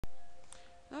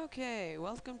Okay,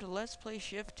 welcome to Let's Play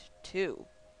Shift 2.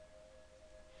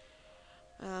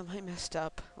 I messed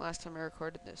up last time I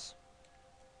recorded this.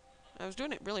 I was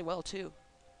doing it really well, too.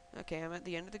 Okay, I'm at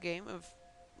the end of the game of,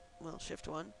 well, Shift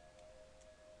 1.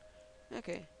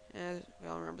 Okay, we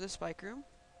all remember the spike room.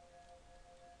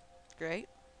 Great.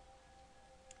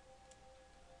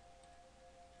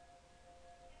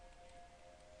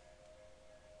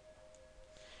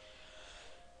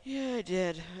 Yeah, I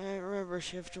did. I remember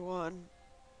Shift 1.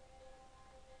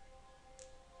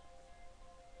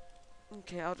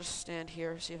 Okay, I'll just stand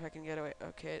here, see if I can get away.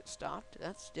 Okay, it stopped.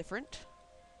 That's different.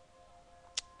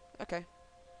 Okay.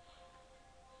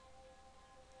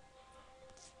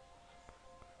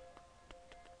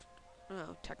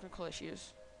 Oh, technical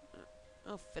issues.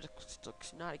 Oh, physics,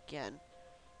 not again.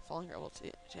 Falling rebel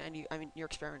and you, your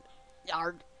experiment.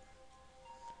 Yarg.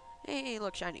 Hey,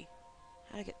 look, shiny.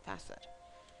 How to get past that?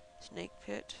 Snake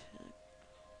pit.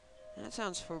 That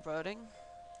sounds foreboding.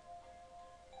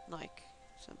 Like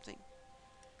something.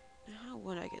 Now, how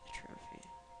would I get the trophy?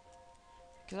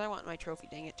 Because I want my trophy,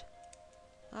 dang it.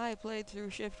 I played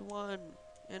through Shift 1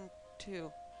 and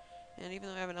 2. And even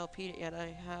though I haven't LP'd it yet,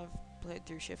 I have played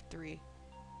through Shift 3.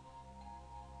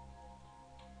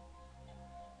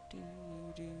 Do,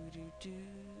 do, do, do.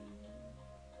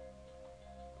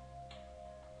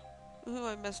 Ooh,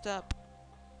 I messed up.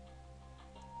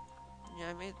 Yeah,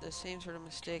 I made the same sort of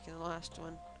mistake in the last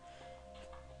one.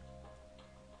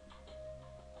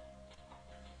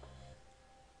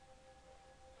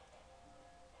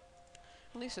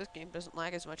 At least this game doesn't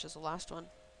lag as much as the last one.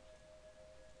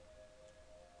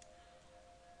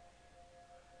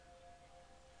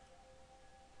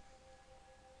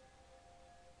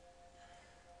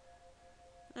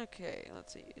 Okay,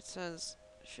 let's see. It says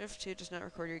Shift 2 does not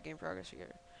record your game progress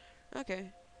here.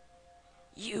 Okay.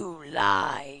 You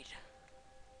lied!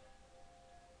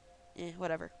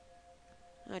 Whatever.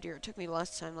 Oh dear, it took me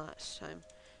last time.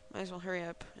 Might as well hurry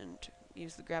up and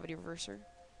use the gravity reverser.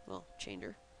 Well,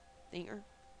 changer. Thinger.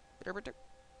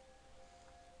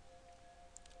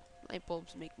 Light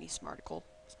bulbs make me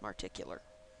smarticular.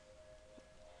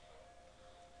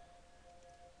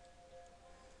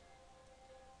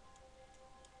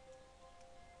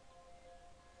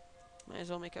 Might as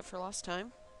well make up for lost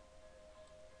time.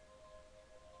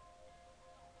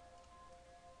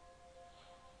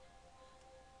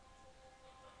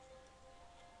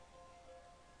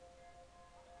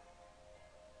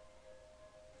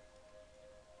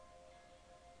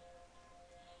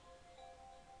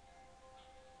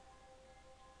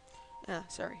 Ah,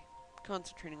 sorry.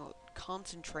 Concentrating.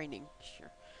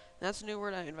 Sure. That's a new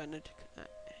word I invented.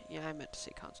 Yeah, I meant to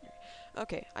say concentrate.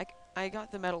 Okay, I got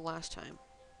the medal last time.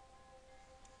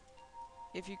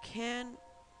 If you can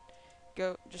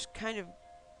just kind of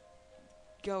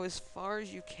go as far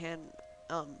as you can,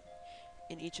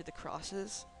 in each of the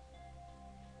crosses,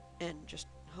 and just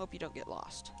hope you don't get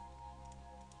lost.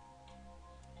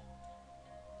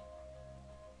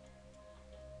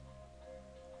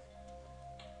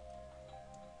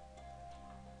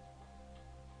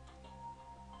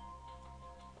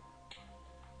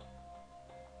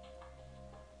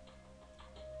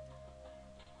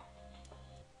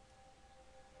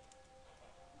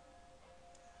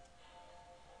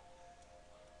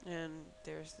 And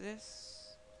there's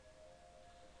this.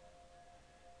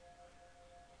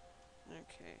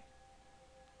 Okay.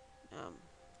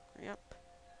 Hurry up.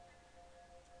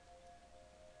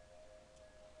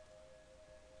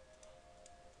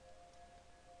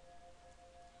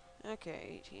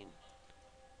 Okay, 18.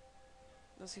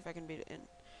 Let's see if I can beat it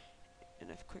in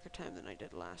a quicker time than I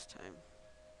did last time.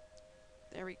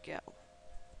 There we go.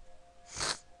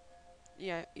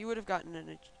 Yeah, you would have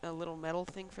gotten a little medal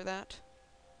thing for that,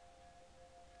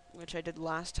 which I did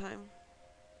last time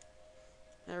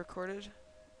I recorded.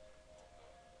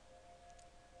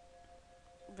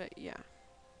 But yeah.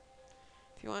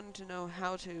 If you wanted to know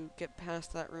how to get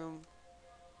past that room,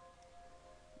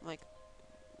 like,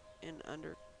 in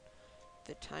under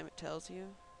the time it tells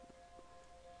you,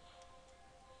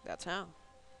 that's how.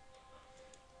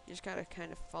 You just gotta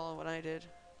kind of follow what I did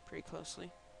pretty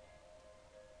closely.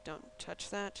 Don't touch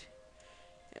that.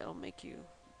 It'll make you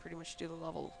pretty much do the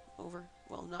level over.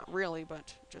 Well, not really,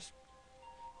 but just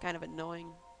kind of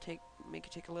annoying. Make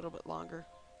it take a little bit longer.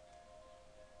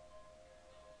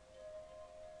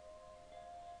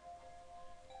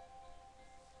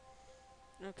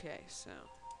 Okay, so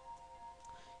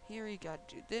here you gotta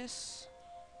do this,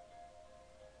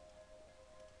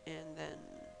 and then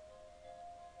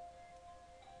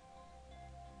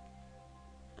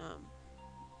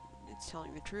it's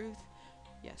telling the truth.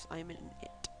 Yes, I'm in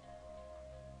it.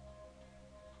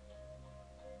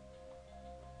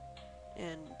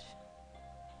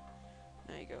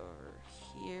 go over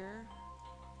here.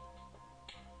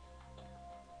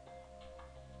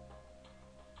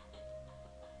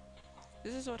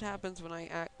 This is what happens when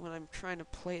when I'm trying to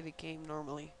play the game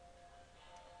normally.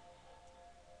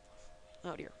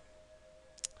 Oh dear.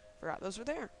 Forgot those were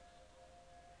there.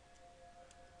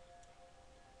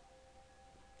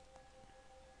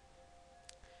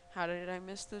 How did I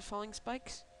miss the falling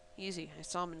spikes? Easy. I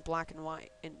saw them in black and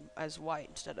white, as white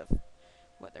instead of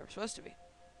what they were supposed to be.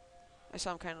 I saw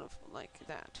them kind of like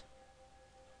that.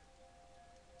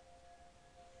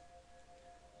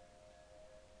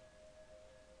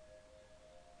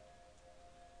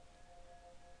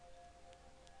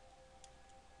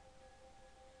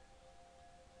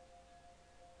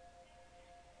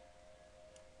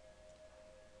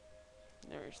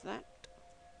 There's that.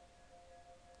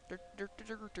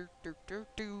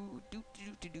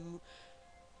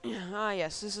 Ah,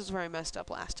 yes, this is where I messed up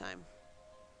last time.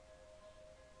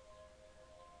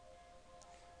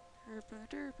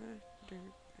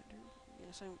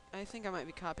 Yes, I think I might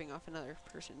be copying off another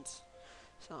person's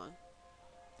song,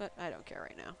 but I don't care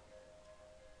right now.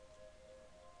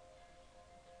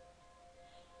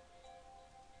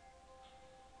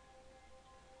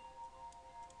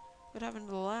 What happened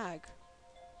to the lag?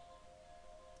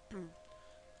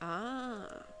 Ah.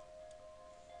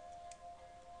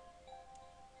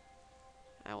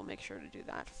 I will make sure to do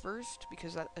that first,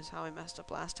 because that is how I messed up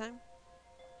last time.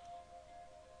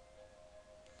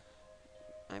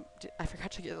 I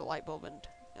forgot to get the light bulb, and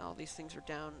all these things are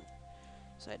down,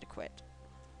 so I had to quit.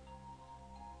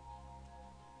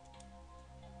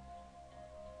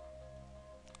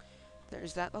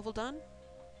 There's that level done.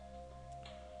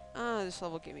 Ah, this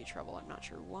level gave me trouble. I'm not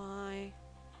sure why.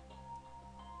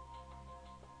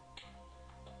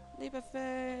 Leap of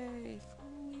faith!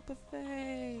 Leap of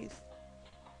faith!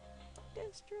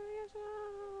 Destroy us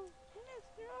all!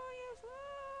 Destroy us all!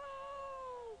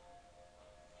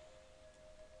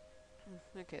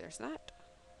 Okay, there's that.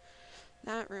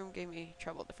 That room gave me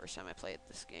trouble the first time I played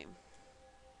this game.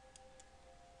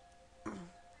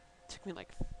 Took me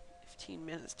like 15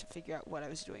 minutes to figure out what I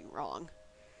was doing wrong.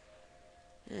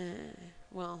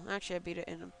 Well, actually I beat it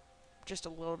in just a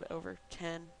little bit over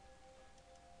 10.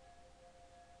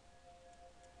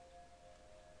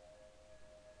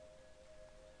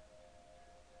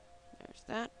 There's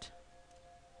that.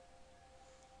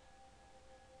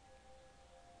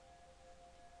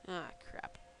 Ah,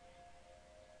 crap.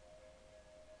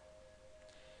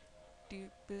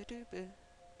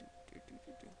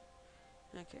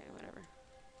 Okay, whatever.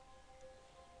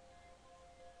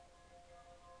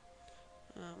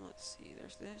 Let's see,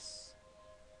 there's this.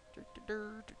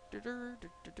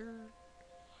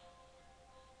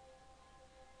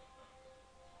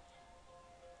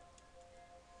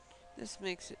 This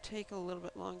makes it take a little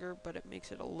bit longer, but it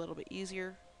makes it a little bit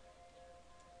easier.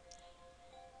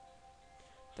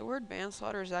 The word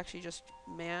manslaughter is actually just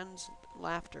man's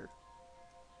laughter.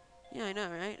 Yeah, I know,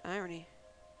 right? Irony.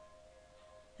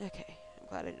 Okay, I'm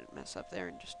glad I didn't mess up there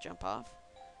and just jump off.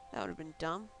 That would have been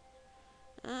dumb.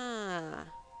 Ah.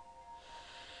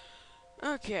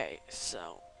 Okay,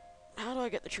 so how do I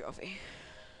get the trophy?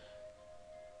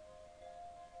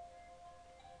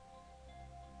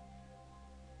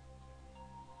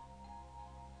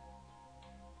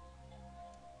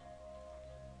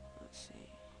 Let's see.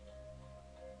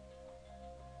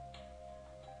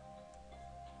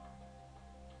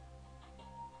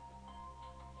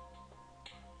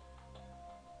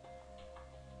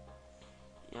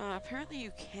 Yeah, apparently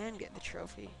you can get the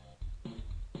trophy.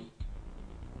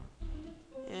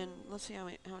 And let's see how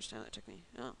much time that took me.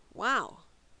 Oh, wow.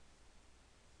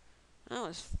 That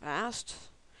was fast.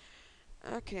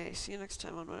 Okay, see you next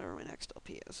time on whatever my next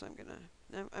LP is.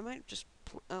 I might just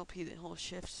LP the whole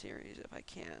Shift series if I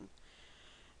can.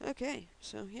 Okay,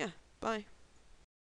 so yeah, bye.